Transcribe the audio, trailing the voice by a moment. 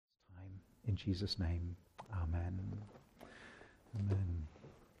In Jesus' name, amen. Amen.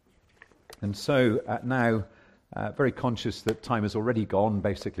 And so now, very conscious that time has already gone,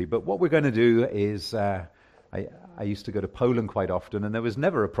 basically, but what we're going to do is, I used to go to Poland quite often, and there was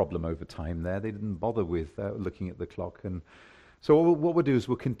never a problem over time there. They didn't bother with looking at the clock. And so what we'll do is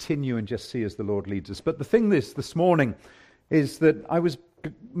we'll continue and just see as the Lord leads us. But the thing this morning is that I was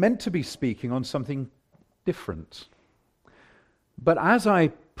meant to be speaking on something different. But as I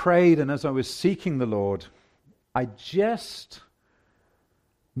prayed and as I was seeking the Lord, I just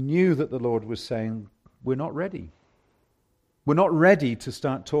knew that the Lord was saying, we're not ready. We're not ready to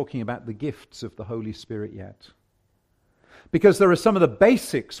start talking about the gifts of the Holy Spirit yet. Because there are some of the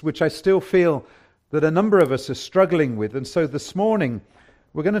basics which I still feel that a number of us are struggling with. And so this morning,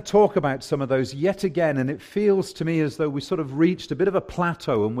 we're going to talk about some of those yet again. And it feels to me as though we sort of reached a bit of a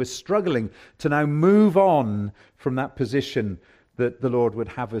plateau and we're struggling to now move on from that position that the Lord would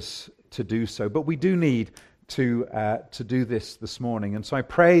have us to do so. But we do need to do this morning. And so I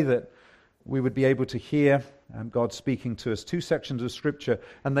pray that we would be able to hear God speaking to us. Two sections of Scripture,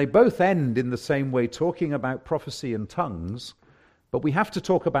 and they both end in the same way, talking about prophecy and tongues, but we have to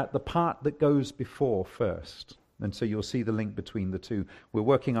talk about the part that goes before first. And so you'll see the link between the two. We're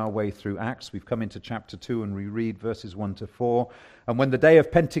working our way through Acts. We've come into chapter 2 and we read verses 1 to 4. And when the day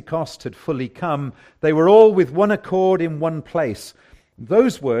of Pentecost had fully come, they were all with one accord in one place.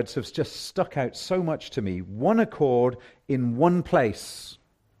 Those words have just stuck out so much to me. One accord in one place.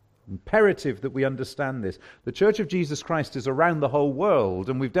 Imperative that we understand this. The Church of Jesus Christ is around the whole world,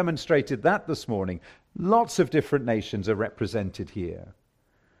 and we've demonstrated that this morning. Lots of different nations are represented here.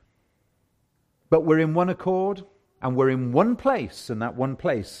 But we're in one accord, and we're in one place, and that one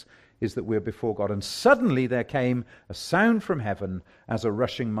place is that we're before God. And suddenly there came a sound from heaven as a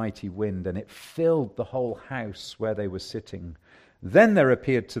rushing mighty wind, and it filled the whole house where they were sitting. Then there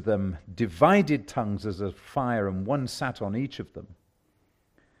appeared to them divided tongues as of fire, and one sat on each of them.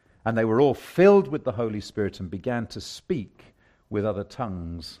 And they were all filled with the Holy Spirit and began to speak with other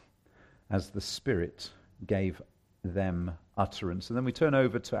tongues as the Spirit gave them utterance. And then we turn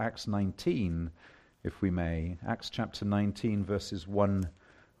over to Acts 19, if we may. Acts chapter 19, verses 1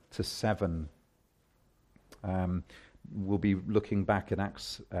 to 7. We'll be looking back at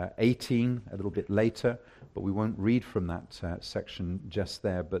Acts 18 a little bit later, but we won't read from that section just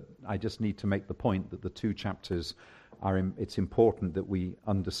there. But I just need to make the point that the two chapters it's important that we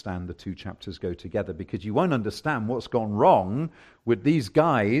understand the two chapters go together, because you won't understand what's gone wrong with these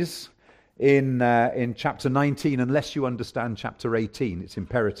guys in chapter 19 unless you understand chapter 18. It's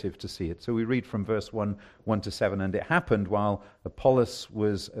imperative to see it. So we read from verse 1 to 7. And it happened while Apollos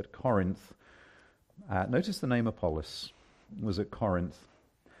was at Corinth. Notice the name Apollos was at Corinth.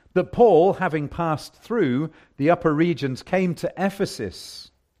 That Paul, having passed through the upper regions, came to Ephesus.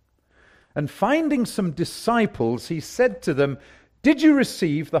 And finding some disciples, he said to them, "Did you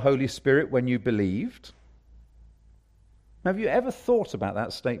receive the Holy Spirit when you believed?" Have you ever thought about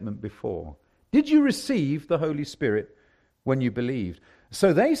that statement before? Did you receive the Holy Spirit when you believed?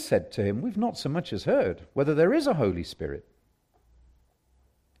 So they said to him, "We've not so much as heard whether there is a Holy Spirit."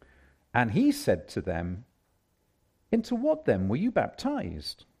 And he said to them, "Into what then were you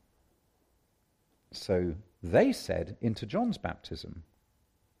baptized?" So they said, "Into John's baptism."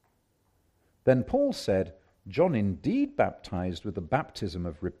 Then Paul said, "John indeed baptized with the baptism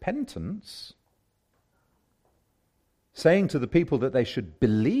of repentance, saying to the people that they should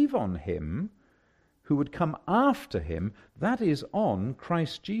believe on him who would come after him, that is, on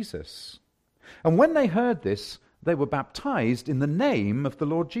Christ Jesus. And when they heard this, they were baptized in the name of the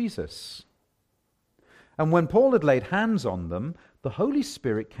Lord Jesus. And when Paul had laid hands on them, the Holy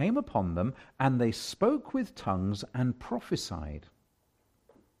Spirit came upon them, and they spoke with tongues and prophesied.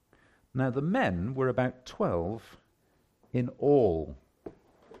 Now the men were about 12 in all.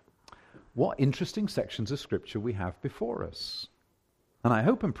 What interesting sections of Scripture we have before us. And I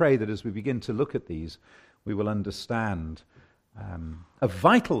hope and pray that as we begin to look at these, we will understand a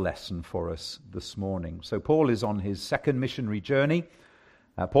vital lesson for us this morning. So Paul is on his second missionary journey.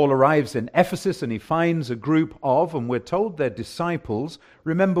 Paul arrives in Ephesus and he finds a group of, and we're told they're disciples.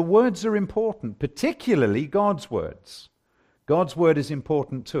 Remember, words are important, particularly God's words. God's word is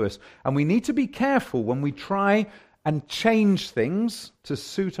important to us, and we need to be careful when we try and change things to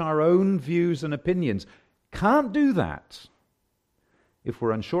suit our own views and opinions. Can't do that. If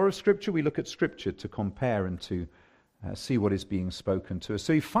we're unsure of Scripture, we look at Scripture to compare and to see what is being spoken to us.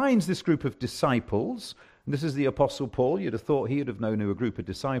 So he finds this group of disciples, and this is the Apostle Paul. You'd have thought he would have known who a group of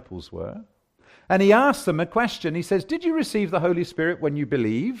disciples were. And he asks them a question. He says, "Did you receive the Holy Spirit when you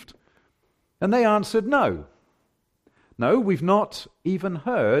believed?" And they answered, "No. No, we've not even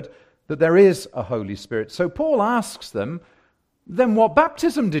heard that there is a Holy Spirit. So Paul asks them, then what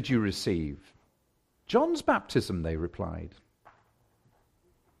baptism did you receive? John's baptism, they replied.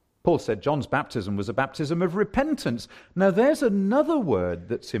 Paul said John's baptism was a baptism of repentance. Now there's another word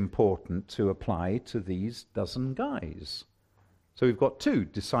that's important to apply to these dozen guys. So we've got two,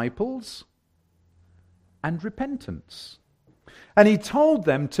 disciples and repentance. And he told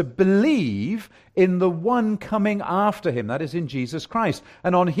them to believe in the one coming after him, that is in Jesus Christ.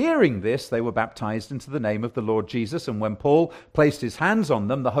 And on hearing this, they were baptized into the name of the Lord Jesus. And when Paul placed his hands on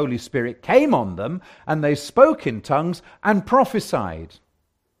them, the Holy Spirit came on them, and they spoke in tongues and prophesied.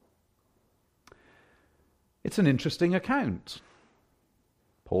 It's an interesting account.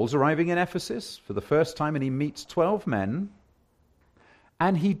 Paul's arriving in Ephesus for the first time, and he meets 12 men,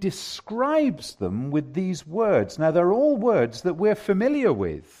 and he describes them with these words. Now, they're all words that we're familiar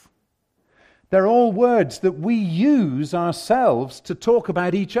with. They're all words that we use ourselves to talk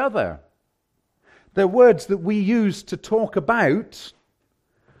about each other. They're words that we use to talk about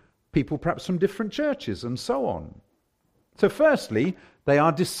people perhaps from different churches and so on. So firstly, they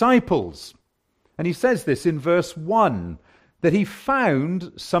are disciples. And he says this in verse 1, that he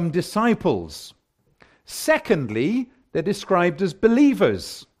found some disciples. Secondly, they're described as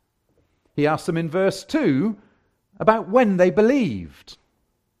believers. He asks them in verse 2 about when they believed.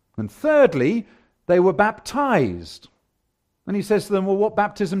 And thirdly, they were baptized. And he says to them, well, what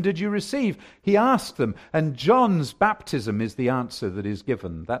baptism did you receive? He asked them, and John's baptism is the answer that is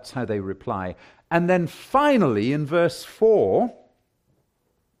given. That's how they reply. And then finally, in verse 4,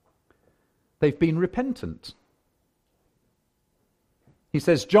 they've been repentant. He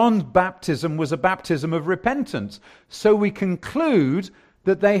says John's baptism was a baptism of repentance. So we conclude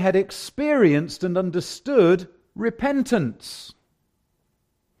that they had experienced and understood repentance.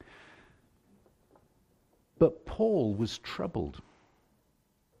 But Paul was troubled.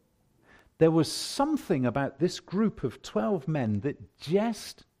 There was something about this group of 12 men that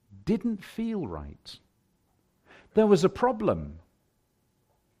just didn't feel right. There was a problem.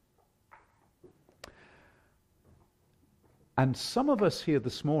 And some of us here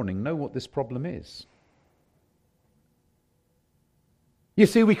this morning know what this problem is. You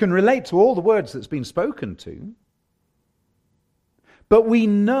see, we can relate to all the words that's been spoken to, but we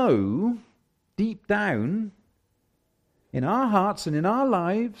know deep down in our hearts and in our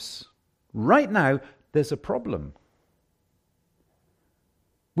lives, right now, there's a problem.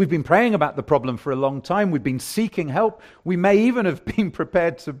 We've been praying about the problem for a long time. We've been seeking help. We may even have been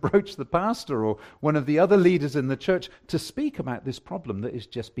prepared to broach the pastor or one of the other leaders in the church to speak about this problem that has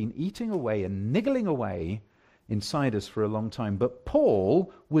just been eating away and niggling away inside us for a long time. But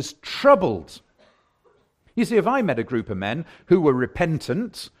Paul was troubled. You see, if I met a group of men who were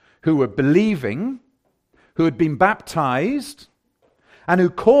repentant, who were believing, who had been baptized, and who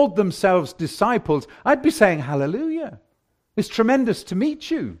called themselves disciples, I'd be saying, hallelujah. It's tremendous to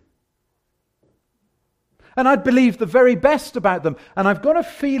meet you. And I'd believe the very best about them. And I've got a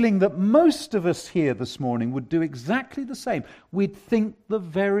feeling that most of us here this morning would do exactly the same. We'd think the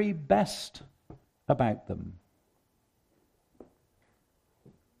very best about them.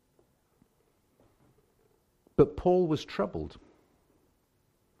 But Paul was troubled.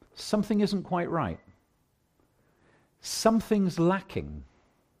 Something isn't quite right. Something's lacking.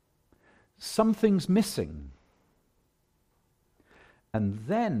 Something's missing. And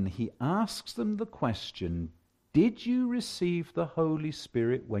then he asks them the question, did you receive the Holy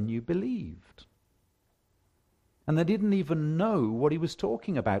Spirit when you believed? And they didn't even know what he was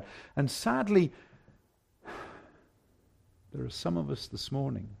talking about. And sadly, there are some of us this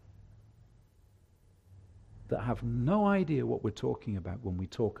morning that have no idea what we're talking about when we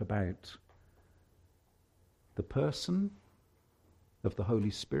talk about the person of the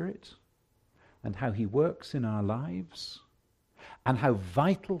Holy Spirit and how he works in our lives and how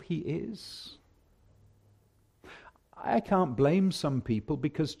vital he is. I can't blame some people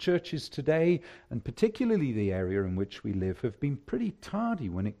because churches today, and particularly the area in which we live, have been pretty tardy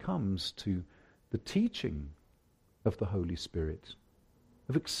when it comes to the teaching of the Holy Spirit,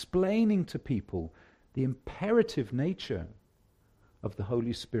 of explaining to people the imperative nature of the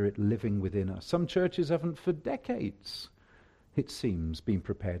Holy Spirit living within us. Some churches haven't for decades, it seems, been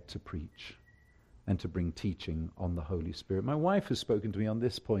prepared to preach and to bring teaching on the Holy Spirit. My wife has spoken to me on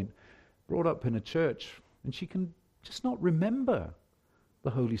this point, brought up in a church, and she can just not remember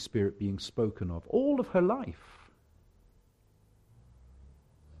the Holy Spirit being spoken of all of her life.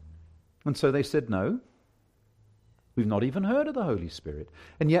 And so they said, no, we've not even heard of the Holy Spirit.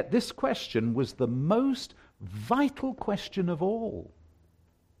 And yet this question was the most vital question of all.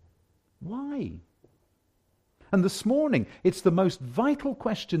 Why? And this morning, it's the most vital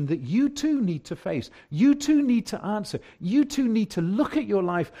question that you too need to face. You too need to answer. You too need to look at your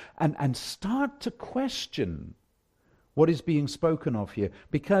life and start to question what is being spoken of here,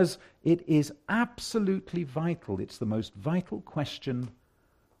 because it is absolutely vital. It's the most vital question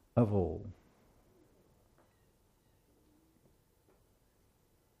of all.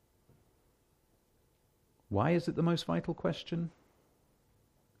 Why is it the most vital question?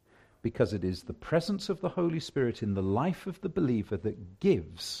 Because it is the presence of the Holy Spirit in the life of the believer that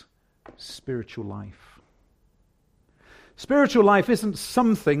gives spiritual life. Spiritual life isn't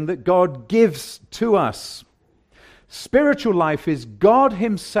something that God gives to us. Spiritual life is God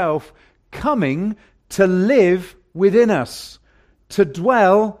himself coming to live within us, to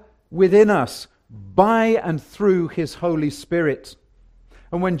dwell within us by and through his Holy Spirit.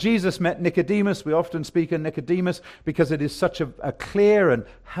 And when Jesus met Nicodemus, we often speak of Nicodemus because it is such a clear and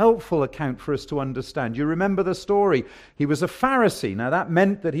helpful account for us to understand. You remember the story. He was a Pharisee. Now that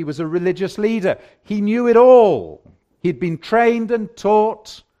meant that he was a religious leader. He knew it all. He'd been trained and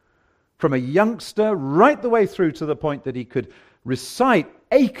taught from a youngster right the way through to the point that he could recite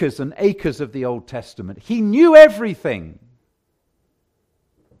acres and acres of the Old Testament. He knew everything.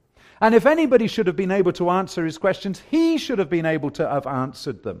 And if anybody should have been able to answer his questions, he should have been able to have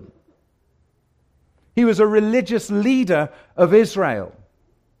answered them. He was a religious leader of Israel.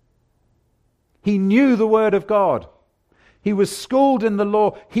 He knew the Word of God. He was schooled in the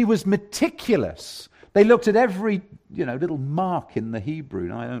law. He was meticulous. They looked at every, little mark in the Hebrew.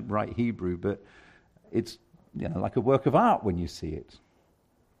 Now, I don't write Hebrew, but it's, like a work of art when you see it.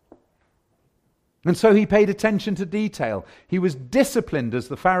 And so he paid attention to detail. He was disciplined as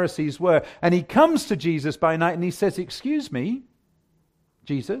the Pharisees were. And he comes to Jesus by night and he says, "Excuse me,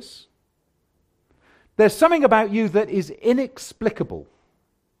 Jesus, there's something about you that is inexplicable.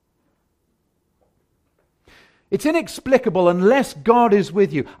 It's inexplicable unless God is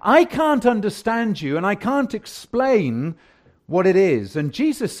with you. I can't understand you and I can't explain what it is." And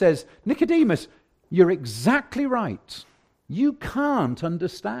Jesus says, "Nicodemus, you're exactly right. You can't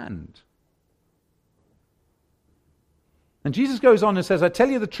understand." And Jesus goes on and says, "I tell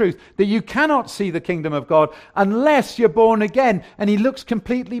you the truth, that you cannot see the kingdom of God unless you're born again." And he looks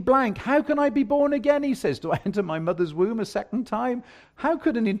completely blank. "How can I be born again?" he says. "Do I enter my mother's womb a second time?" How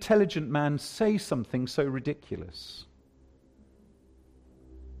could an intelligent man say something so ridiculous?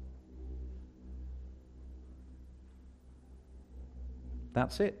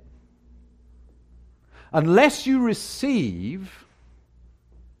 That's it. Unless you receive,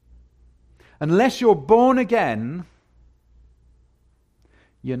 unless you're born again,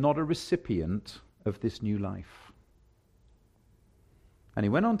 you're not a recipient of this new life. And he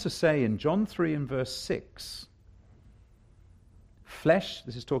went on to say in John 3 and verse 6, flesh,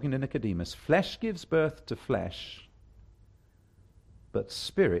 this is talking to Nicodemus, flesh gives birth to flesh, but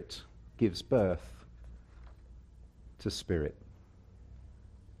spirit gives birth to spirit.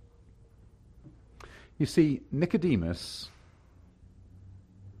 You see, Nicodemus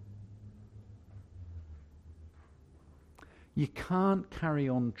you can't carry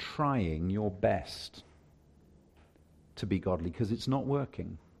on trying your best to be godly because it's not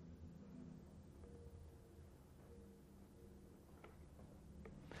working.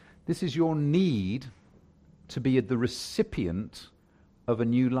 This is your need to be the recipient of a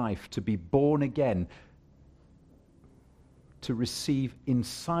new life, to be born again, to receive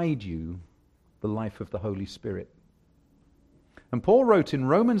inside you the life of the Holy Spirit. And Paul wrote in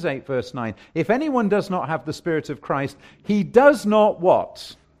Romans 8 verse 9, "If anyone does not have the Spirit of Christ, he does not"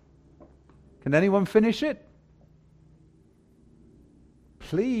 what? Can anyone finish it?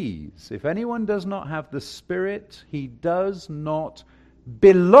 Please. If anyone does not have the Spirit, he does not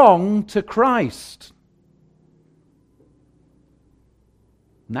belong to Christ.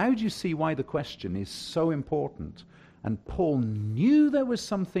 Now do you see why the question is so important? And Paul knew there was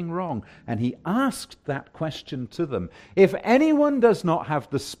something wrong, and he asked that question to them. If anyone does not have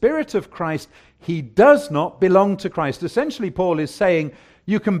the Spirit of Christ, he does not belong to Christ. Essentially, Paul is saying,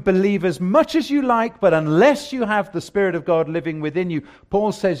 you can believe as much as you like, but unless you have the Spirit of God living within you,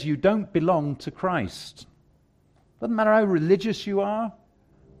 Paul says you don't belong to Christ. Doesn't matter how religious you are,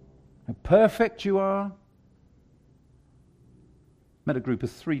 how perfect you are. Met a group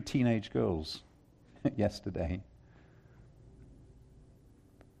of 3 teenage girls yesterday.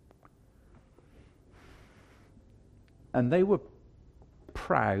 And they were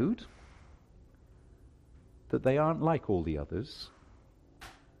proud that they aren't like all the others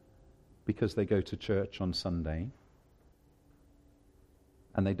because they go to church on Sunday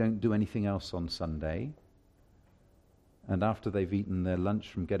and they don't do anything else on Sunday. And after they've eaten their lunch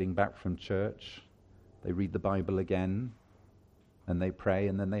from getting back from church, They read the Bible again, and they pray,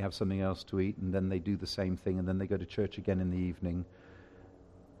 and then they have something else to eat, and then they do the same thing, and then they go to church again in the evening,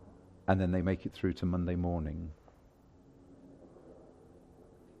 and then they make it through to Monday morning.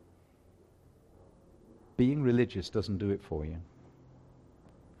 Being religious doesn't do it for you.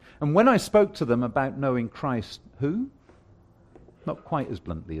 And when I spoke to them about knowing Christ, who? Not quite as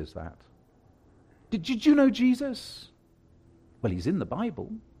bluntly as that. Did you know Jesus? Well, he's in the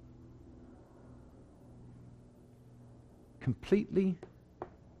Bible. Completely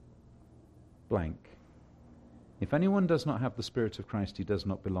blank. If anyone does not have the Spirit of Christ, he does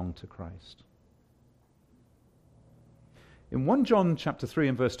not belong to Christ. In 1 John chapter 3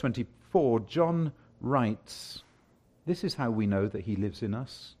 and verse 24, John writes, this is how we know that he lives in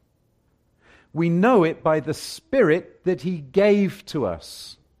us. We know it by the Spirit that he gave to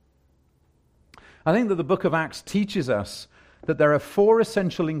us. I think that the book of Acts teaches us that there are 4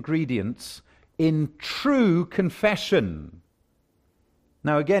 essential ingredients in true confession.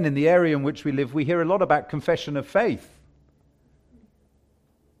 Now again, in the area in which we live, we hear a lot about confession of faith.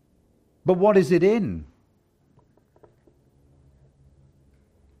 But what is it in?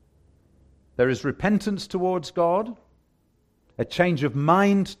 There is repentance towards God, a change of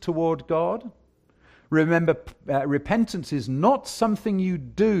mind toward God. Remember, repentance is not something you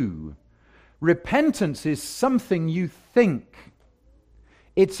do. Repentance is something you think.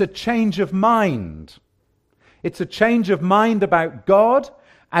 It's a change of mind. It's a change of mind about God,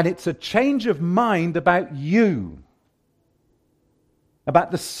 and it's a change of mind about you,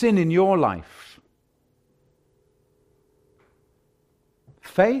 about the sin in your life.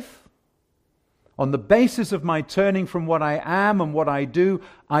 Faith, on the basis of my turning from what I am and what I do,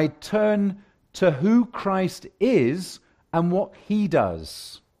 I turn to who Christ is and what he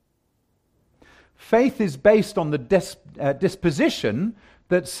does. Faith is based on the disposition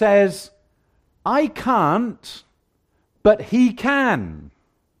that says, I can't, but he can.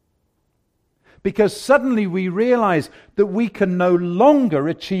 Because suddenly we realize that we can no longer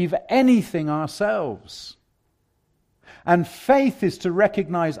achieve anything ourselves. And faith is to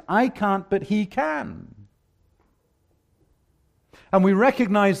recognize, I can't, but he can. And we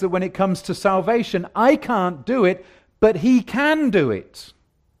recognize that when it comes to salvation, I can't do it, but he can do it.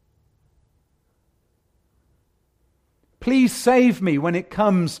 Please save me when it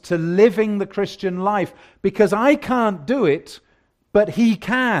comes to living the Christian life, because I can't do it, but he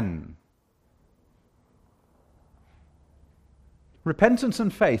can. Repentance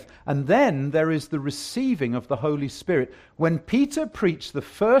and faith. And then there is the receiving of the Holy Spirit. When Peter preached the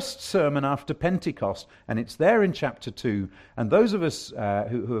first sermon after Pentecost, and it's there in chapter 2, and those of us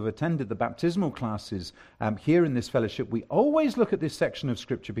who have attended the baptismal classes here in this fellowship, we always look at this section of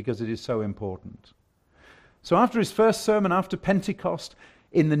Scripture because it is so important. So after his first sermon after Pentecost,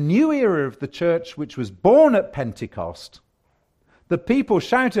 in the new era of the church, which was born at Pentecost, the people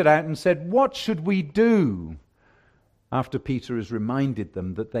shouted out and said, what should we do? After Peter has reminded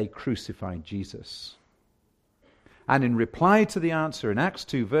them that they crucified Jesus. And in reply to the answer in Acts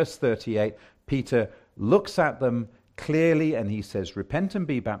 2 verse 38, Peter looks at them clearly and he says, repent and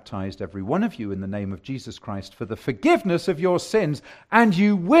be baptized, every one of you, in the name of Jesus Christ for the forgiveness of your sins, and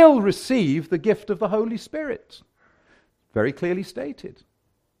you will receive the gift of the Holy Spirit. Very clearly stated.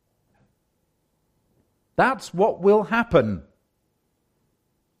 That's what will happen.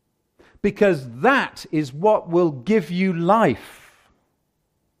 Because that is what will give you life.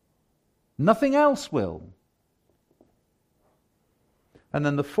 Nothing else will. And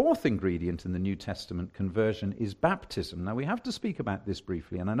then the fourth ingredient in the New Testament conversion is baptism. Now we have to speak about this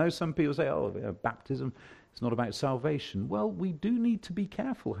briefly, and I know some people say, baptism is not about salvation. Well, we do need to be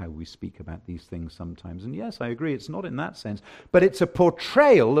careful how we speak about these things sometimes. And yes, I agree, it's not in that sense, but it's a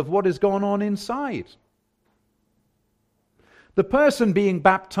portrayal of what is going on inside. The person being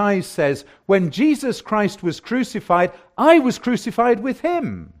baptized says, when Jesus Christ was crucified, I was crucified with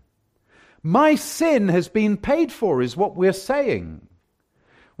him. My sin has been paid for, is what we're saying.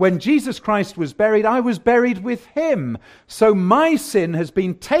 When Jesus Christ was buried, I was buried with him. So my sin has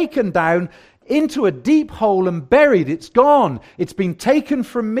been taken down into a deep hole and buried. It's gone. It's been taken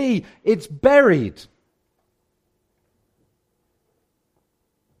from me. It's buried.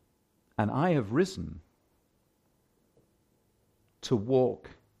 And I have risen to walk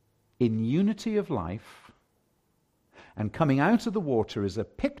in unity of life, and coming out of the water is a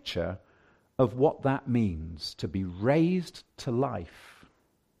picture of what that means, to be raised to life.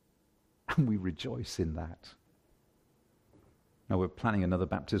 And we rejoice in that. Now we're planning another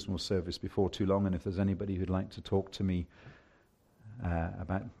baptismal service before too long, and if there's anybody who'd like to talk to me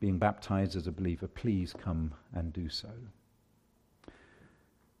about being baptized as a believer, please come and do so.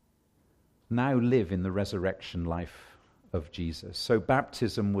 now live in the resurrection life of Jesus. So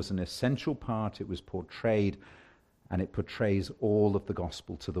baptism was an essential part. It was portrayed, and it portrays all of the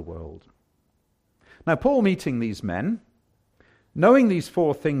gospel to the world. Now, Paul meeting these men, knowing these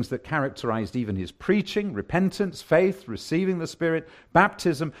four things that characterized even his preaching: repentance, faith, receiving the Spirit,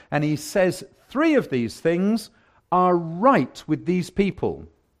 baptism, and he says three of these things are right with these people.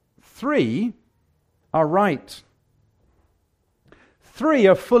 Three are right. Three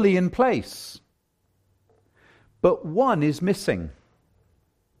are fully in place. But one is missing.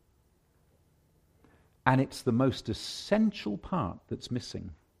 And it's the most essential part that's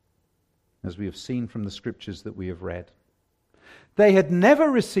missing, as we have seen from the scriptures that we have read. They had never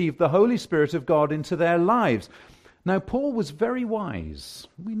received the Holy Spirit of God into their lives. Now, Paul was very wise.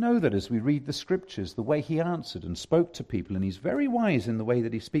 We know that as we read the scriptures, the way he answered and spoke to people, and he's very wise in the way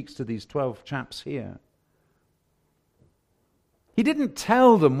that he speaks to these 12 chaps here. He didn't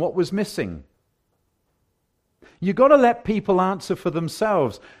tell them what was missing. You've got to let people answer for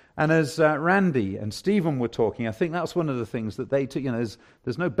themselves. And as Randy and Stephen were talking, I think that's one of the things that they took.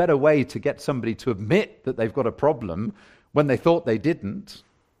 There's no better way to get somebody to admit that they've got a problem when they thought they didn't.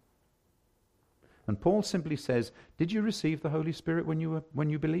 And Paul simply says, did you receive the Holy Spirit when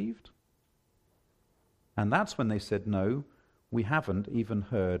you believed? And that's when they said, no, we haven't even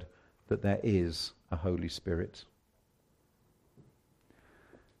heard that there is a Holy Spirit.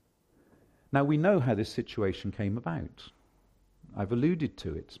 Now, we know how this situation came about. I've alluded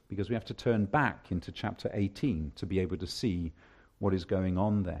to it because we have to turn back into chapter 18 to be able to see what is going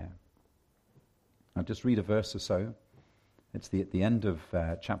on there. I'll just read a verse or so. It's at the end of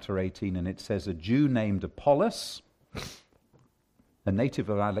chapter 18, and it says, a Jew named Apollos, a native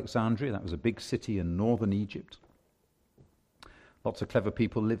of Alexandria, that was a big city in northern Egypt. Lots of clever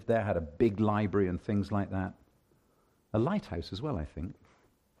people lived there, had a big library and things like that. A lighthouse as well, I think.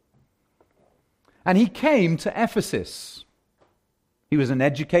 And he came to Ephesus. He was an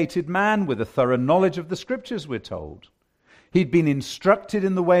educated man with a thorough knowledge of the scriptures, we're told. He'd been instructed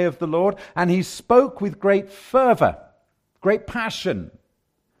in the way of the Lord, and he spoke with great fervor, great passion.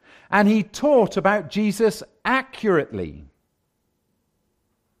 And he taught about Jesus accurately,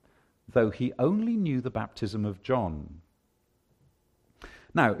 though he only knew the baptism of John.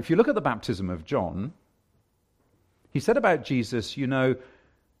 Now, if you look at the baptism of John, he said about Jesus,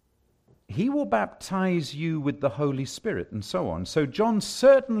 he will baptize you with the Holy Spirit, and so on. So John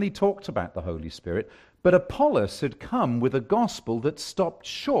certainly talked about the Holy Spirit, but Apollos had come with a gospel that stopped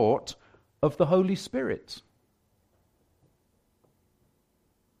short of the Holy Spirit.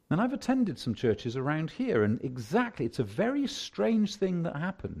 And I've attended some churches around here, and exactly, it's a very strange thing that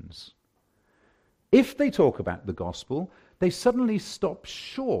happens. If they talk about the gospel, they suddenly stop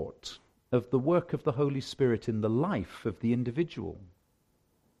short of the work of the Holy Spirit in the life of the individual.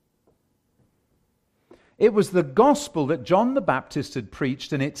 It was the gospel that John the Baptist had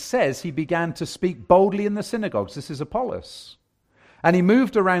preached, and it says he began to speak boldly in the synagogues. This is Apollos. And he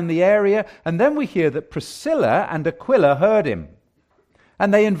moved around the area, and then we hear that Priscilla and Aquila heard him.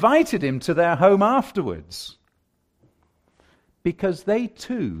 And they invited him to their home afterwards, because they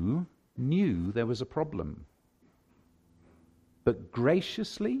too knew there was a problem. But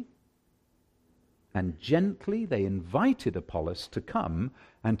graciously and gently they invited Apollos to come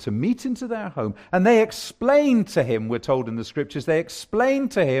and to meet into their home. And they explained to him, we're told in the scriptures, they explained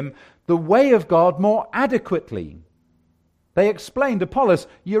to him the way of God more adequately. They explained, Apollos,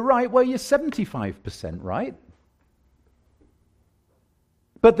 you're right, well, you're 75% right.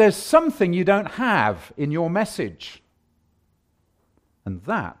 But there's something you don't have in your message. And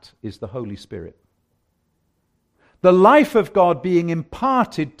that is the Holy Spirit. The life of God being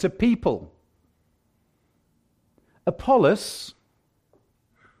imparted to people. Apollos,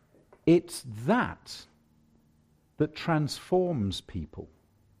 it's that transforms people.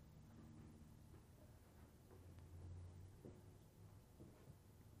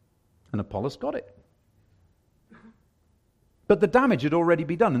 And Apollos got it. But the damage had already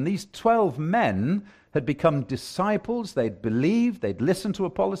been done, and these 12 men had become disciples. They'd believed, they'd listened to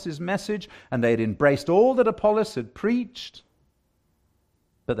Apollos' message, and they had embraced all that Apollos had preached,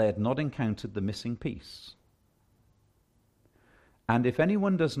 but they had not encountered the missing piece. And if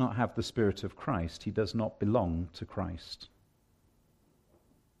anyone does not have the Spirit of Christ, he does not belong to Christ.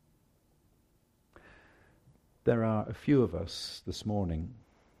 There are a few of us this morning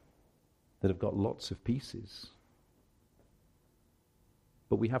that have got lots of pieces.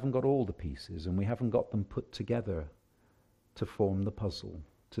 But we haven't got all the pieces, and we haven't got them put together to form the puzzle,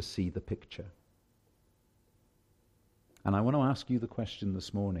 to see the picture. And I want to ask you the question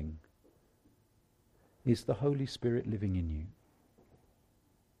this morning. Is the Holy Spirit living in you?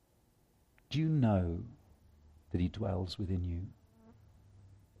 Do you know that he dwells within you?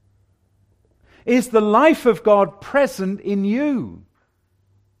 Is the life of God present in you?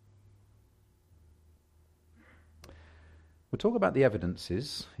 We'll talk about the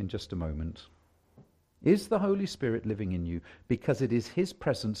evidences in just a moment. Is the Holy Spirit living in you? Because it is his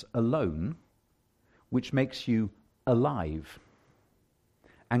presence alone which makes you alive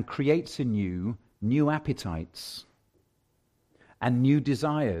and creates in you new appetites and new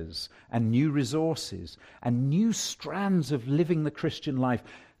desires and new resources and new strands of living the Christian life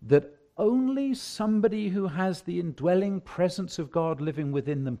that only somebody who has the indwelling presence of God living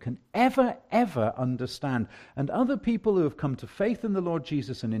within them can ever understand. And other people who have come to faith in the Lord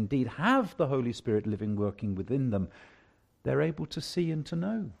Jesus and indeed have the Holy Spirit living, working within them, they're able to see and to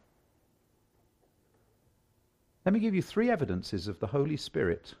know. Let me give you 3 evidences of the Holy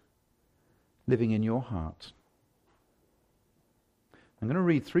Spirit living in your heart. I'm going to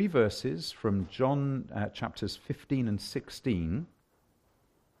read 3 verses from John chapters 15 and 16.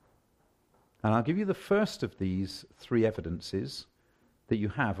 And I'll give you the first of these 3 evidences that you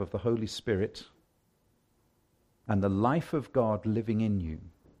have of the Holy Spirit and the life of God living in you.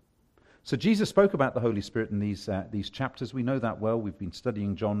 So Jesus spoke about the Holy Spirit in these chapters. We know that well. We've been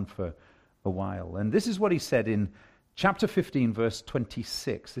studying John for a while. And this is what he said in chapter 15, verse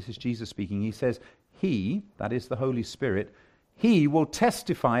 26. This is Jesus speaking. He says, he, that is the Holy Spirit, he will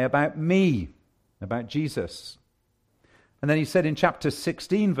testify about me, about Jesus. And then he said in chapter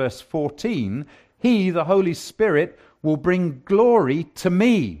 16, verse 14, he, the Holy Spirit, will bring glory to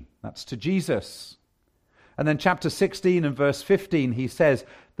me. That's to Jesus. And then chapter 16 and verse 15, he says,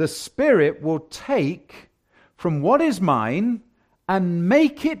 the Spirit will take from what is mine and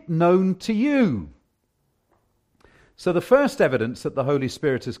make it known to you. So the first evidence that the Holy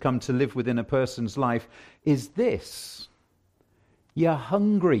Spirit has come to live within a person's life is this: you're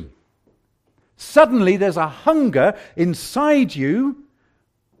hungry. Suddenly there's a hunger inside you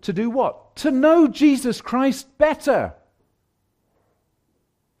to do what? To know Jesus Christ better.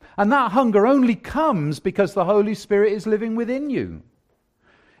 And that hunger only comes because the Holy Spirit is living within you.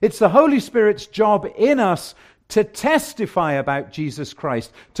 It's the Holy Spirit's job in us to testify about Jesus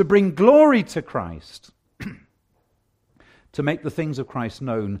Christ, to bring glory to Christ, to make the things of Christ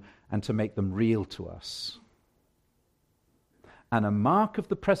known and to make them real to us. And a mark of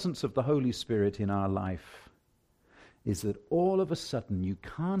the presence of the Holy Spirit in our life is that all of a sudden, you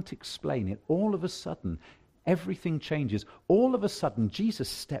can't explain it, all of a sudden, everything changes. All of a sudden, Jesus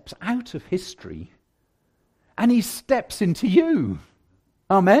steps out of history and he steps into you.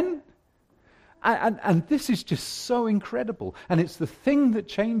 Amen? And this is just so incredible. And it's the thing that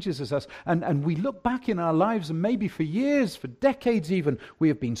changes us. And we look back in our lives, and maybe for years, for decades even, we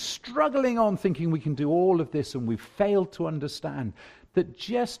have been struggling on thinking we can do all of this, and we've failed to understand that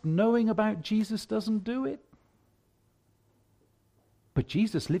just knowing about Jesus doesn't do it. But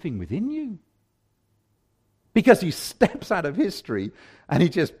Jesus living within you. Because he steps out of history, and he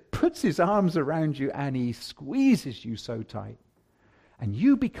just puts his arms around you, and he squeezes you so tight. And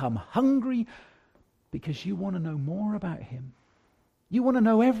you become hungry because you want to know more about him. You want to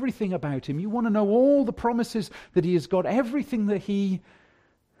know everything about him. You want to know all the promises that he has got, everything that he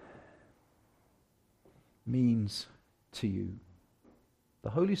means to you. The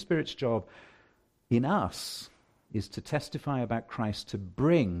Holy Spirit's job in us is to testify about Christ, to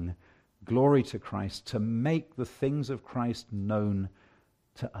bring glory to Christ, to make the things of Christ known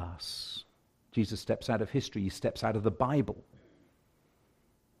to us. Jesus steps out of history. He steps out of the Bible.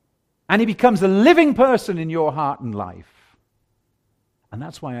 And he becomes a living person in your heart and life. And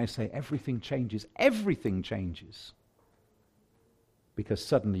that's why I say everything changes. Everything changes. Because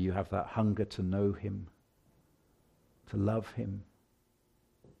suddenly you have that hunger to know him, to love him.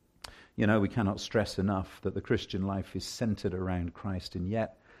 You know, we cannot stress enough that the Christian life is centered around Christ, and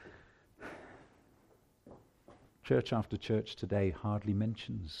yet church after church today hardly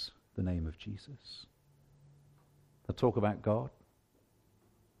mentions the name of Jesus. They talk about God.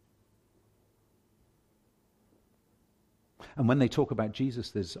 And when they talk about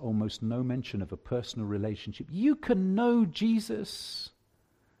Jesus, there's almost no mention of a personal relationship. You can know Jesus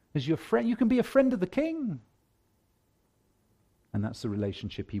as your friend. You can be a friend of the King. And that's the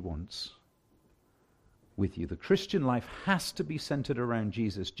relationship he wants with you. The Christian life has to be centered around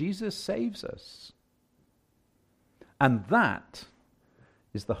Jesus. Jesus saves us. And that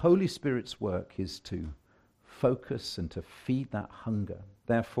is the Holy Spirit's work, is to focus and to feed that hunger.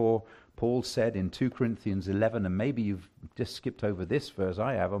 Therefore, Paul said in 2 Corinthians 11, and maybe you've just skipped over this verse,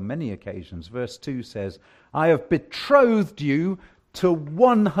 I have on many occasions. Verse 2 says, I have betrothed you to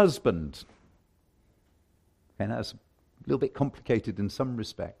one husband. And that's a little bit complicated in some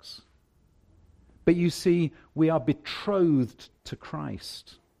respects. But you see, we are betrothed to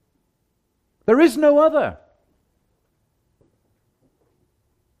Christ. There is no other.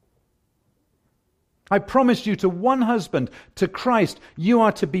 I promised you to one husband, to Christ. You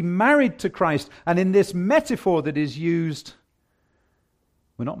are to be married to Christ. And in this metaphor that is used,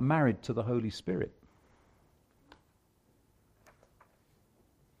 we're not married to the Holy Spirit.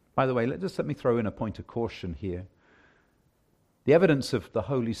 By the way, let me throw in a point of caution here. The evidence of the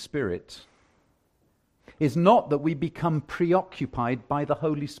Holy Spirit is not that we become preoccupied by the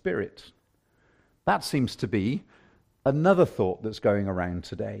Holy Spirit. That seems to be another thought that's going around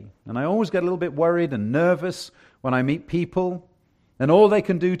today. And I always get a little bit worried and nervous when I meet people, and all they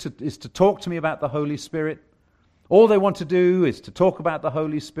can do is to talk to me about the Holy Spirit. All they want to do is to talk about the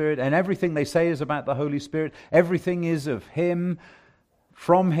Holy Spirit, and everything they say is about the Holy Spirit. Everything is of Him,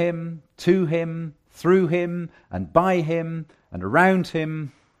 from Him, to Him, through Him, and by Him, and around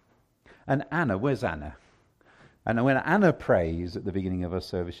Him. And Anna, where's Anna? And when Anna prays at the beginning of her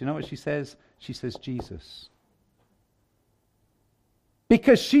service, you know what she says? She says, Jesus.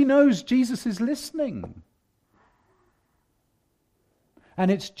 Because she knows Jesus is listening. And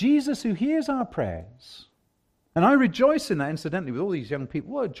it's Jesus who hears our prayers. And I rejoice in that, incidentally, with all these young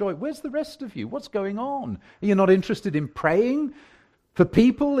people. What a joy. Where's the rest of you? What's going on? Are you not interested in praying for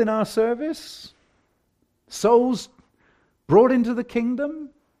people in our service? Souls brought into the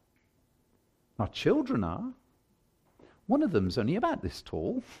kingdom? Our children are. One of them's only about this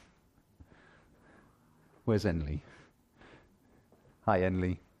tall. Where's Enley? Hi,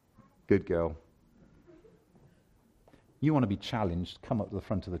 Enley. Good girl. You want to be challenged, come up to the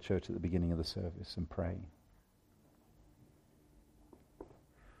front of the church at the beginning of the service and pray.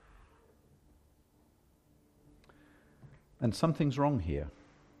 And something's wrong here.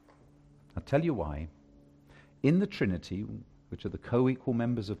 I'll tell you why. In the Trinity, which are the co-equal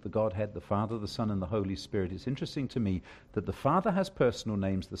members of the Godhead, the Father, the Son, and the Holy Spirit, it's interesting to me that the Father has personal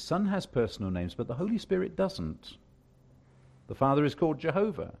names, the Son has personal names, but the Holy Spirit doesn't. The Father is called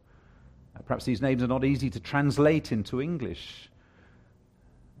Jehovah. Perhaps these names are not easy to translate into English.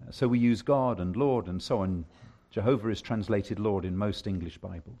 So we use God and Lord and so on. Jehovah is translated Lord in most English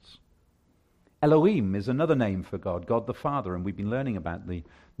Bibles. Elohim is another name for God, God the Father, and we've been learning about the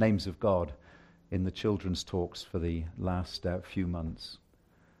names of God in the children's talks for the last few months.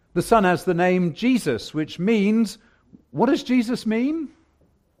 The Son has the name Jesus, which means, what does Jesus mean?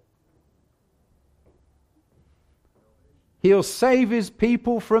 He'll save his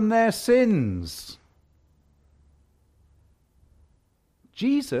people from their sins.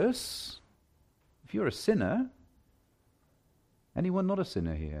 Jesus, if you're a sinner, anyone not a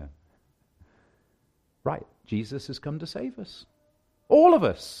sinner here? Right, Jesus has come to save us. All of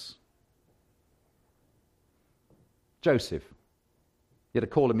us. Joseph, you had to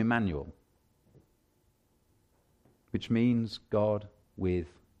call him Emmanuel, which means God with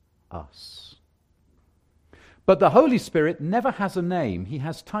us. But the Holy Spirit never has a name. He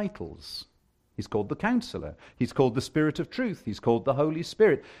has titles. He's called the Counselor. He's called the Spirit of Truth. He's called the Holy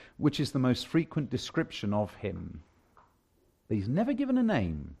Spirit, which is the most frequent description of him. But he's never given a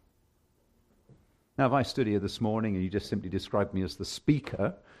name. Now, if I stood here this morning and you just simply described me as the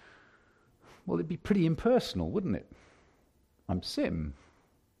speaker, well, it'd be pretty impersonal, wouldn't it? I'm Sim.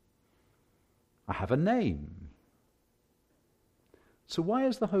 I have a name. So why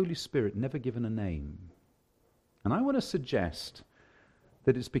has the Holy Spirit never given a name? And I want to suggest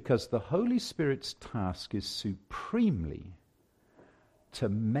that it's because the Holy Spirit's task is supremely to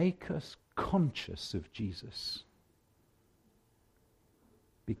make us conscious of Jesus.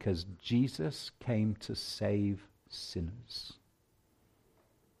 Because Jesus came to save sinners.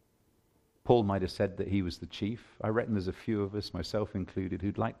 Paul might have said that he was the chief. I reckon there's a few of us, myself included,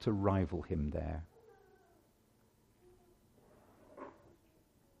 who'd like to rival him there.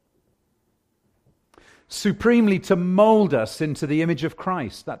 Supremely to mold us into the image of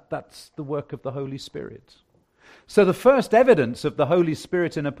Christ. That's the work of the Holy Spirit. So the first evidence of the Holy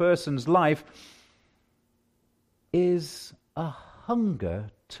Spirit in a person's life is a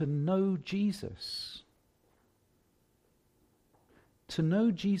hunger to know Jesus. To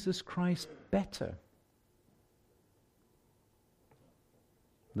know Jesus Christ better.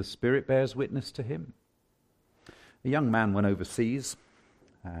 The Spirit bears witness to him. A young man went overseas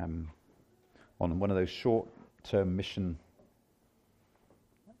on one of those short-term mission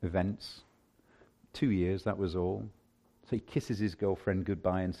events. 2 years, that was all. So he kisses his girlfriend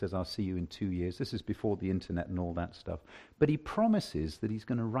goodbye and says, I'll see you in 2 years. This is before the internet and all that stuff. But he promises that he's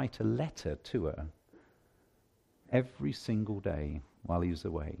going to write a letter to her every single day while he's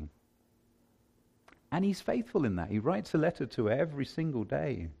away. And he's faithful in that. He writes a letter to her every single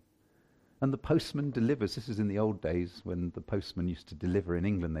day. And the postman delivers. This is in the old days when the postman used to deliver. In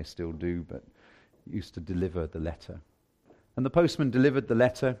England they still do, but used to deliver the letter. And the postman delivered the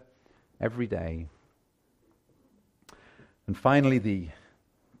letter every day. And finally the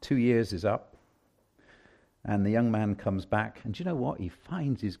 2 years is up. And the young man comes back. And do you know what? He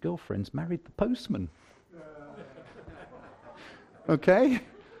finds his girlfriend's married the postman. Okay?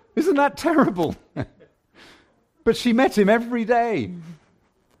 Isn't that terrible? But she met him every day.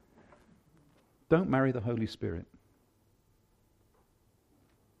 Don't marry the Holy Spirit.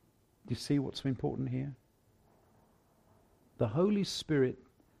 Do you see what's so important here? The Holy Spirit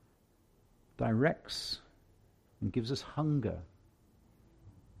directs and gives us hunger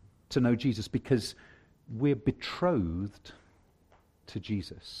to know Jesus because we're betrothed to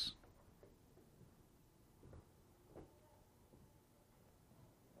Jesus.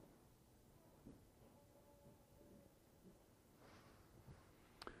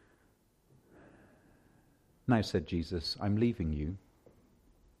 Now, said Jesus, I'm leaving you.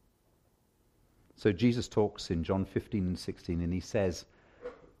 So Jesus talks in John 15 and 16, and he says,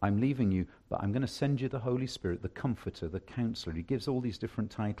 I'm leaving you, but I'm going to send you the Holy Spirit, the Comforter, the Counselor. He gives all these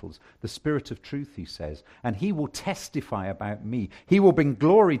different titles. The Spirit of Truth, he says, and he will testify about me. He will bring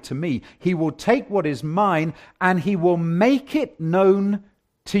glory to me. He will take what is mine, and he will make it known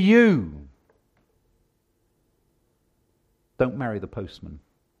to you. Don't marry the postman.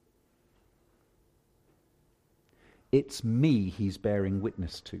 It's me he's bearing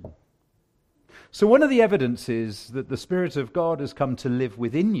witness to. So one of the evidences that the Spirit of God has come to live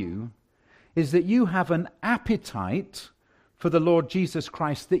within you is that you have an appetite for the Lord Jesus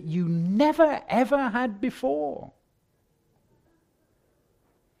Christ that you never ever had before.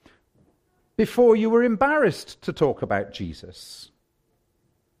 Before you were embarrassed to talk about Jesus.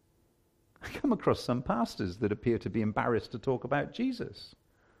 I come across some pastors that appear to be embarrassed to talk about Jesus.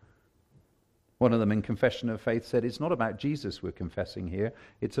 One of them in Confession of Faith said, it's not about Jesus we're confessing here,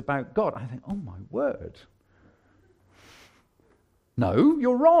 it's about God. I think, oh my word. No,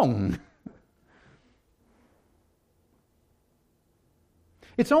 you're wrong.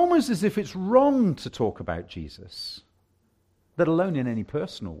 It's almost as if it's wrong to talk about Jesus, let alone in any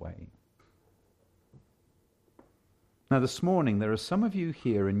personal way. Now this morning there are some of you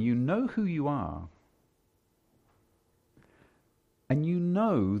here and you know who you are. And you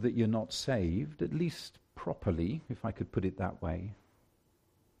know that you're not saved, at least properly, if I could put it that way.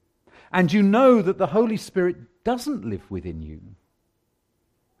 And you know that the Holy Spirit doesn't live within you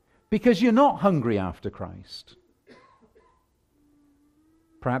because you're not hungry after Christ.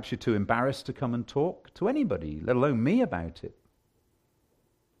 Perhaps you're too embarrassed to come and talk to anybody, let alone me, about it.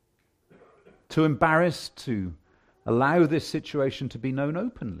 Too embarrassed to allow this situation to be known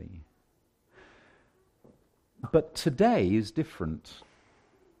openly. But today is different.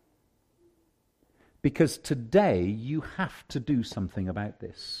 Because today you have to do something about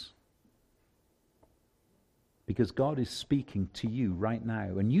this. Because God is speaking to you right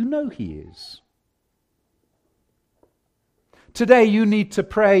now, and you know He is. Today you need to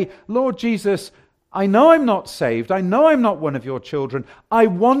pray, Lord Jesus, I know I'm not saved. I know I'm not one of your children. I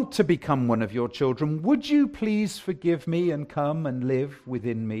want to become one of your children. Would you please forgive me and come and live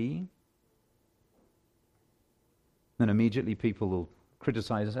within me? Then immediately people will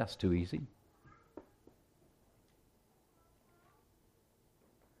criticize us. That's too easy.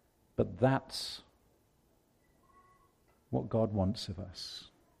 But that's what God wants of us.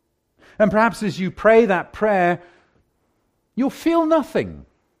 And perhaps as you pray that prayer, you'll feel nothing.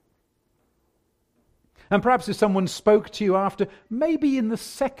 And perhaps if someone spoke to you after, maybe in the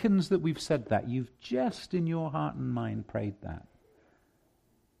seconds that we've said that, you've just in your heart and mind prayed that.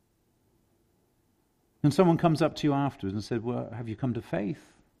 And someone comes up to you afterwards and said, well, have you come to faith?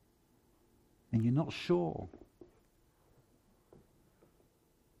 And you're not sure.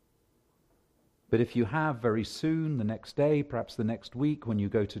 But if you have very soon, the next day, perhaps the next week, when you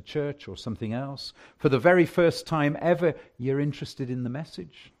go to church or something else, for the very first time ever, you're interested in the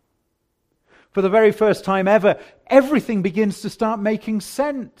message. For the very first time ever, everything begins to start making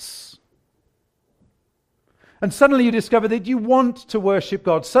sense. And suddenly you discover that you want to worship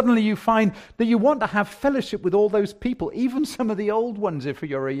God. Suddenly you find that you want to have fellowship with all those people, even some of the old ones if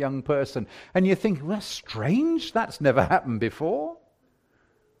you're a young person. And you think, well, that's strange. That's never happened before.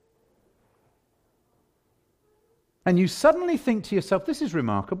 And you suddenly think to yourself, this is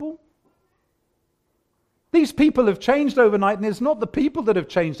remarkable. These people have changed overnight, and it's not the people that have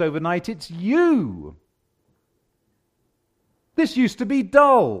changed overnight, it's you. This used to be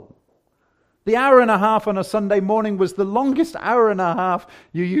dull. The hour and a half on a Sunday morning was the longest hour and a half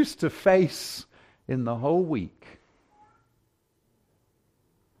you used to face in the whole week.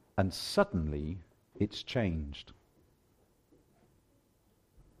 and suddenly it's changed.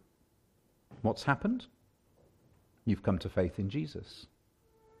 What's happened? You've come to faith in Jesus.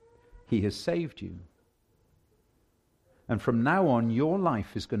 He has saved you. And from now on, your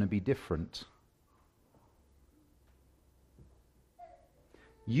life is going to be different.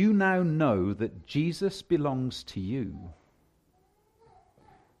 You now know that Jesus belongs to you,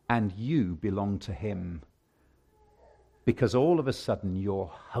 and you belong to him, because all of a sudden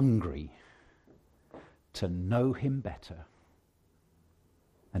you're hungry to know him better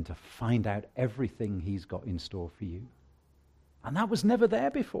and to find out everything he's got in store for you. And that was never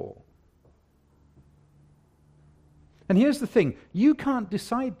there before. And here's the thing, you can't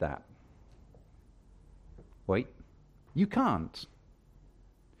decide that. Wait, you can't.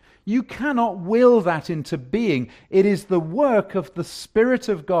 You cannot will that into being. It is the work of the Spirit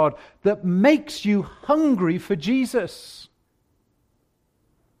of God that makes you hungry for Jesus.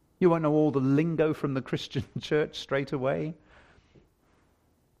 You won't know all the lingo from the Christian church straight away,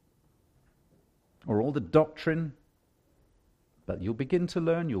 or all the doctrine, but you'll begin to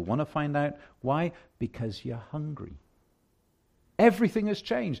learn, you'll want to find out. Why? Because you're hungry. Everything has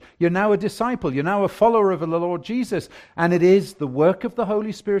changed. You're now a disciple. You're now a follower of the Lord Jesus. And it is the work of the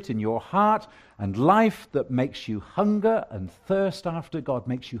Holy Spirit in your heart and life that makes you hunger and thirst after God.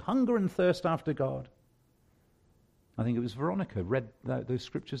 Makes you hunger and thirst after God. I think it was Veronica read those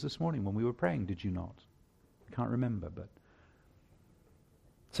scriptures this morning when we were praying, did you not? I can't remember, but...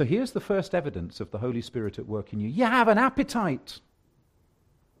 So here's the first evidence of the Holy Spirit at work in you. You have an appetite.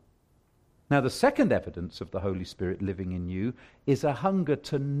 Now, the second evidence of the Holy Spirit living in you is a hunger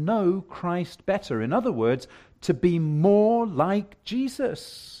to know Christ better. In other words, to be more like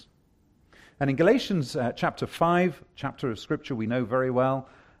Jesus. And in Galatians chapter 5, chapter of Scripture we know very well,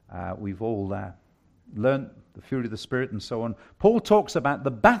 we've all learnt the fruit of the Spirit and so on, Paul talks about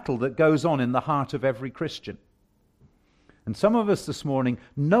the battle that goes on in the heart of every Christian. And some of us this morning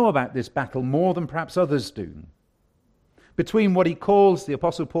know about this battle more than perhaps others do. Between what he calls, the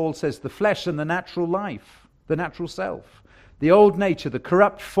Apostle Paul says, the flesh and the natural life, the natural self, the old nature, the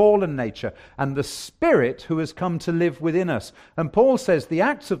corrupt, fallen nature, and the Spirit who has come to live within us. And Paul says the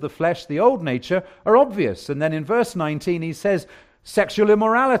acts of the flesh, the old nature, are obvious. And then in verse 19 he says, sexual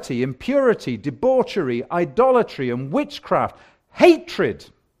immorality, impurity, debauchery, idolatry, and witchcraft, hatred,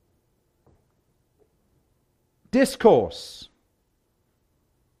 discourse,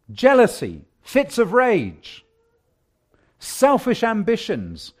 jealousy, fits of rage, selfish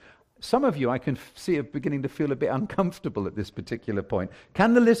ambitions. Some of you, I can see, are beginning to feel a bit uncomfortable at this particular point.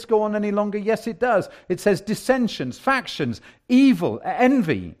 Can the list go on any longer? Yes, it does. It says dissensions, factions, evil,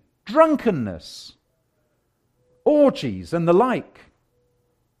 envy, drunkenness, orgies, and the like.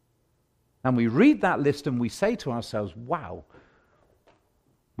 And we read that list and we say to ourselves, wow,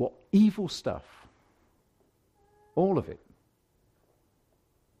 what evil stuff. All of it.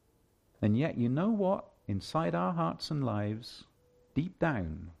 And yet, you know what? Inside our hearts and lives, deep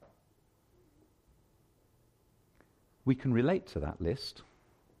down, we can relate to that list.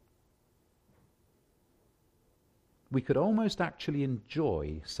 We could almost actually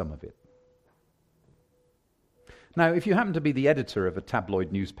enjoy some of it. Now, if you happen to be the editor of a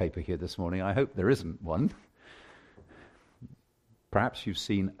tabloid newspaper here this morning, I hope there isn't one. Perhaps you've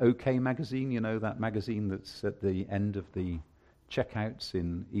seen OK Magazine, you know, that magazine that's at the end of the checkouts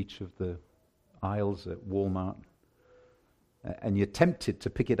in each of the aisles at Walmart. And you're tempted to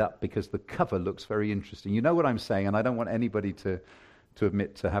pick it up because the cover looks very interesting. You know what I'm saying, and I don't want anybody to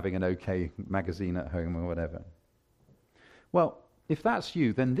admit to having an OK magazine at home or whatever. Well, if that's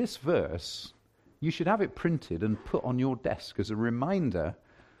you, then this verse, you should have it printed and put on your desk as a reminder.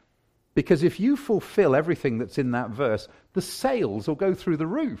 Because if you fulfill everything that's in that verse, the sales will go through the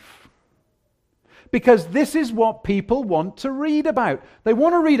roof. Because this is what people want to read about. They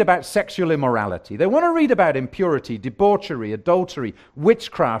want to read about sexual immorality. They want to read about impurity, debauchery, adultery,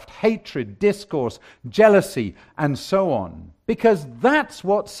 witchcraft, hatred, discourse, jealousy, and so on. Because that's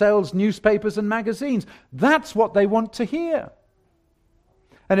what sells newspapers and magazines. That's what they want to hear.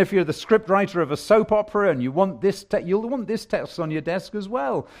 And if you're the scriptwriter of a soap opera and you want this, you'll want this text on your desk as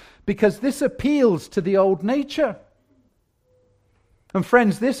well, because this appeals to the old nature. And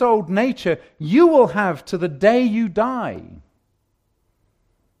friends, this old nature you will have to the day you die.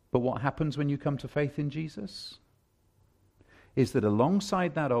 But what happens when you come to faith in Jesus? Is that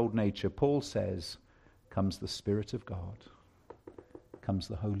alongside that old nature, Paul says, comes the Spirit of God, comes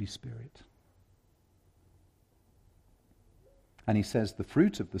the Holy Spirit. And he says the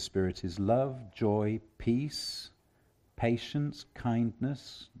fruit of the Spirit is love, joy, peace, patience,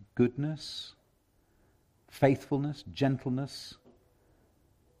 kindness, goodness, faithfulness, gentleness,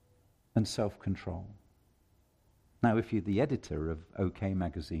 and self-control. Now, if you're the editor of OK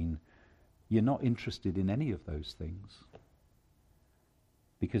Magazine, you're not interested in any of those things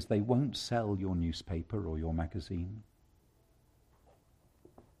because they won't sell your newspaper or your magazine.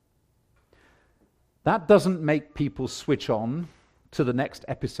 That doesn't make people switch on to the next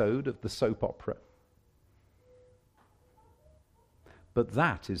episode of the soap opera. But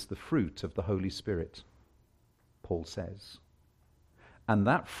that is the fruit of the Holy Spirit, Paul says. And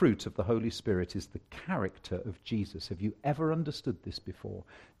that fruit of the Holy Spirit is the character of Jesus. Have you ever understood this before?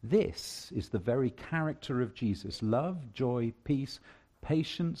 This is the very character of Jesus. Love, joy, peace,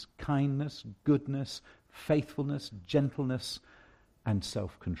 patience, kindness, goodness, faithfulness, gentleness, and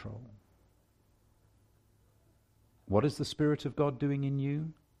self-control. What is the Spirit of God doing in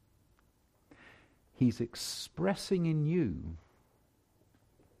you? He's expressing in you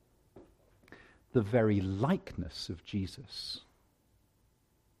the very likeness of Jesus.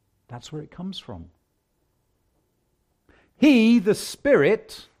 That's where it comes from. He, the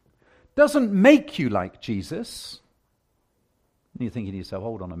Spirit, doesn't make you like Jesus. And you're thinking to yourself,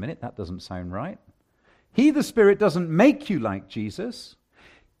 hold on a minute, that doesn't sound right. He, the Spirit, doesn't make you like Jesus.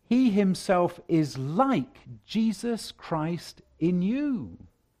 He himself is like Jesus Christ in you.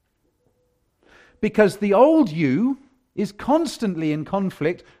 Because the old you is constantly in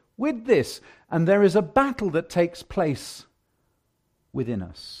conflict with this, and there is a battle that takes place within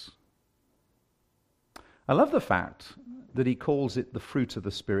us. I love the fact that he calls it the fruit of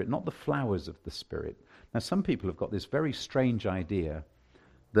the Spirit, not the flowers of the Spirit. Now, some people have got this very strange idea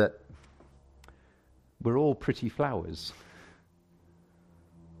that we're all pretty flowers,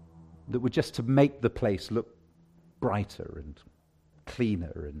 that were just to make the place look brighter and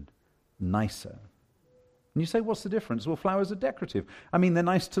cleaner and nicer. And you say, what's the difference? Well, flowers are decorative. I mean, they're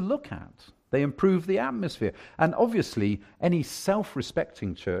nice to look at. They improve the atmosphere. And obviously, any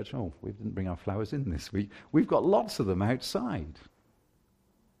self-respecting church, oh, we didn't bring our flowers in this week, we've got lots of them outside.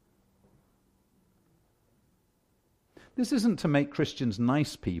 This isn't to make Christians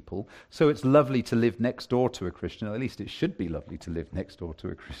nice people, so it's lovely to live next door to a Christian. At least it should be lovely to live next door to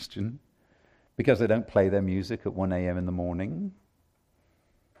a Christian, because they don't play their music at 1 a.m. in the morning.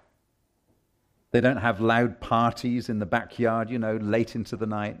 They don't have loud parties in the backyard, late into the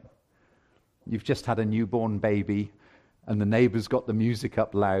night. You've just had a newborn baby, and the neighbour's got the music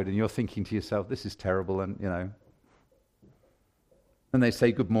up loud, and you're thinking to yourself, this is terrible, and And they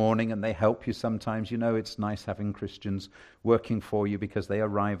say good morning, and they help you sometimes. It's nice having Christians working for you because they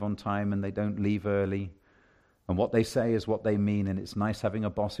arrive on time and they don't leave early. And what they say is what they mean, and it's nice having a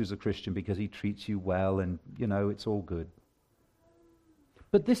boss who's a Christian because he treats you well, and, it's all good.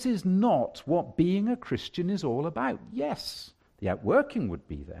 But this is not what being a Christian is all about. Yes, the outworking would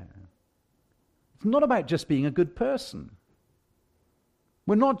be there. It's not about just being a good person.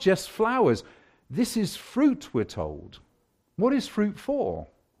 We're not just flowers. This is fruit, we're told. What is fruit for?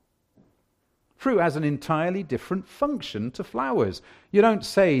 Fruit has an entirely different function to flowers. You don't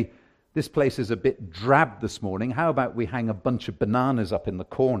say, this place is a bit drab this morning, how about we hang a bunch of bananas up in the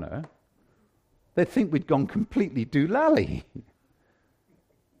corner? They'd think we'd gone completely doolally.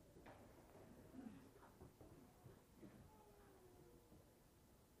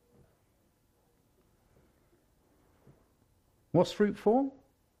 What's fruit for?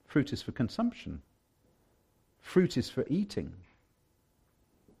 Fruit is for consumption. Fruit is for eating.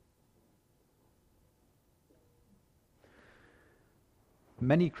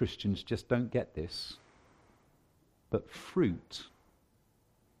 Many Christians just don't get this. But fruit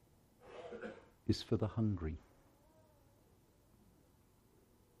is for the hungry.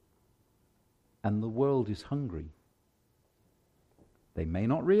 And the world is hungry. They may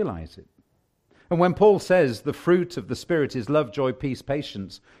not realize it. And when Paul says the fruit of the Spirit is love, joy, peace,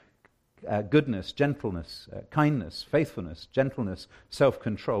 patience, goodness, gentleness, kindness, faithfulness, gentleness,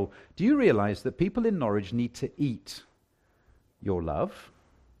 self-control, do you realize that people in Norwich need to eat your love?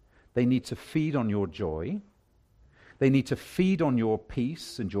 They need to feed on your joy. They need to feed on your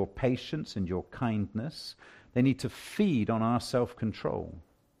peace and your patience and your kindness. They need to feed on our self-control.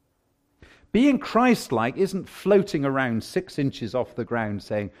 Being Christ-like isn't floating around 6 inches off the ground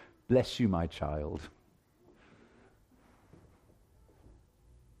saying, bless you, my child.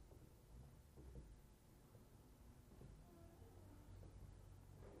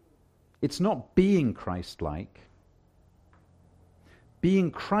 It's not being Christ-like.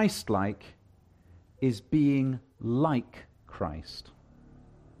 Being Christ-like is being like Christ.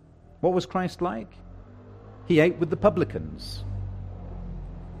 What was Christ like? He ate with the publicans.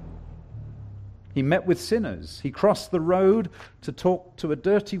 He met with sinners. He crossed the road to talk to a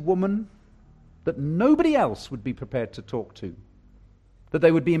dirty woman that nobody else would be prepared to talk to. that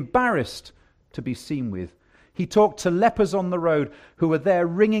they would be embarrassed to be seen with. He talked to lepers on the road who were there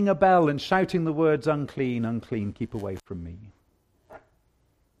ringing a bell and shouting the words, "Unclean, unclean, keep away from me."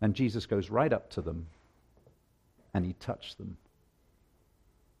 And Jesus goes right up to them and he touched them.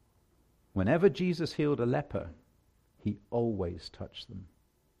 Whenever Jesus healed a leper, he always touched them.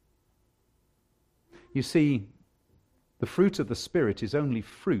 You see, the fruit of the Spirit is only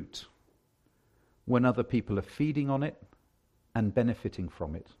fruit when other people are feeding on it and benefiting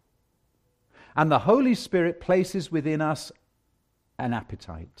from it. And the Holy Spirit places within us an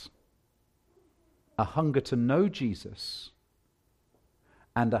appetite, a hunger to know Jesus,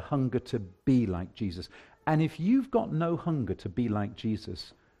 and a hunger to be like Jesus. And if you've got no hunger to be like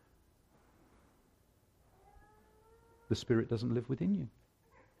Jesus, the Spirit doesn't live within you.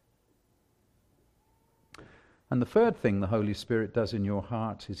 And the third thing the Holy Spirit does in your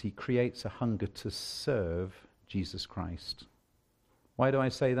heart is he creates a hunger to serve Jesus Christ. Why do I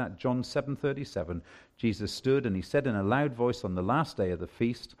say that? John 7:37, Jesus stood and he said in a loud voice on the last day of the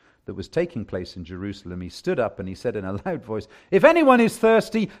feast that was taking place in Jerusalem, he stood up and he said in a loud voice, "If anyone is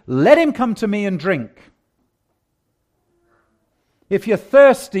thirsty, let him come to me and drink." If you're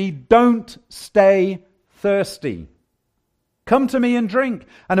thirsty, don't stay thirsty. Come to me and drink.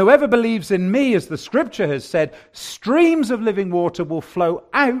 And whoever believes in me, as the scripture has said, streams of living water will flow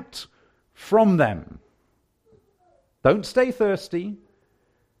out from them. Don't stay thirsty.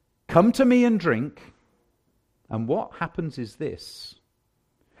 Come to me and drink. And what happens is this.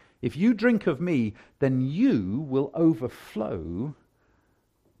 If you drink of me, then you will overflow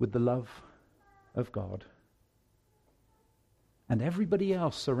with the love of God. And everybody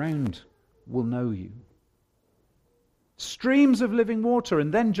else around will know you. Streams of living water.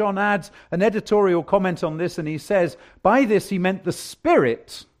 And then John adds an editorial comment on this and he says, by this he meant the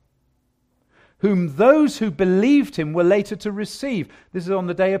Spirit, whom those who believed him were later to receive. This is on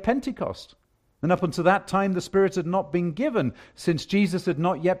the day of Pentecost. And up until that time, the Spirit had not been given, since Jesus had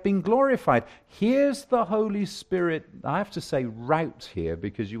not yet been glorified. Here's the Holy Spirit, I have to say route here,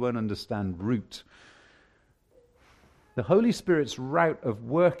 because you won't understand route. The Holy Spirit's route of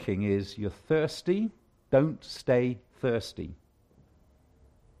working is, you're thirsty, don't stay thirsty.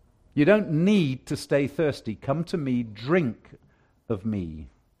 You don't need to stay thirsty. Come to me, drink of me.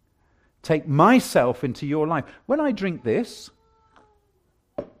 Take myself into your life. When I drink this,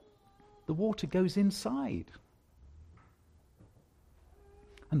 the water goes inside.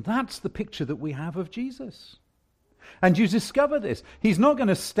 And that's the picture that we have of Jesus. And you discover this. He's not going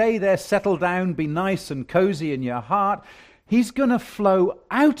to stay there, settle down, be nice and cozy in your heart. He's going to flow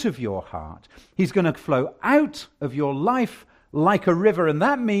out of your heart. He's going to flow out of your life like a river. And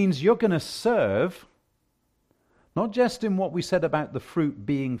that means you're going to serve, not just in what we said about the fruit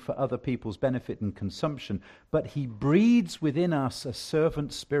being for other people's benefit and consumption, but he breeds within us a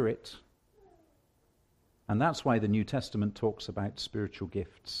servant spirit. And that's why the New Testament talks about spiritual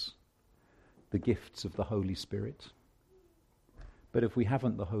gifts, the gifts of the Holy Spirit. But if we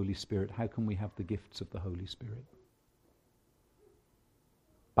haven't the Holy Spirit, how can we have the gifts of the Holy Spirit?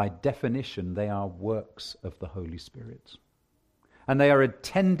 By definition, they are works of the Holy Spirit. And they are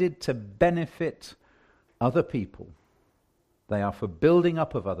intended to benefit other people. They are for building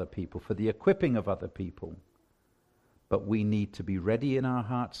up of other people, for the equipping of other people. But we need to be ready in our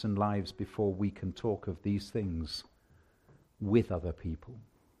hearts and lives before we can talk of these things with other people.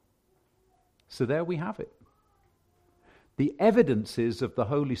 So there we have it. The evidences of the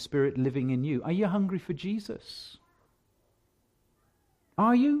Holy Spirit living in you. Are you hungry for Jesus?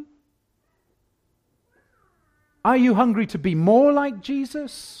 Are you? Are you hungry to be more like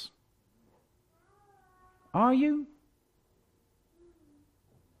Jesus? Are you?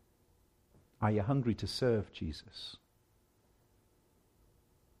 Are you hungry to serve Jesus?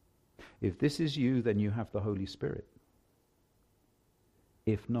 If this is you, then you have the Holy Spirit.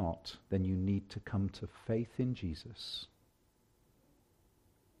 If not, then you need to come to faith in Jesus.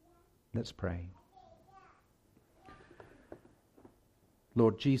 Let's pray.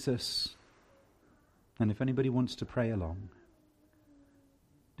 Lord Jesus, and if anybody wants to pray along,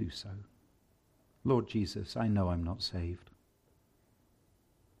 do so. Lord Jesus, I know I'm not saved.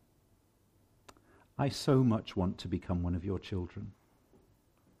 I so much want to become one of your children.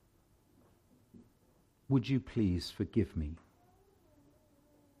 Would you please forgive me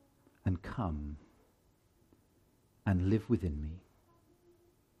and come and live within me?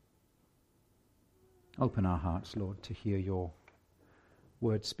 Open our hearts, Lord, to hear your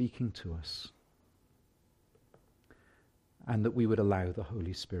word speaking to us, and that we would allow the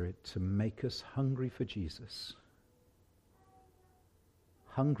Holy Spirit to make us hungry for Jesus,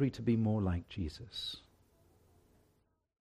 hungry to be more like Jesus.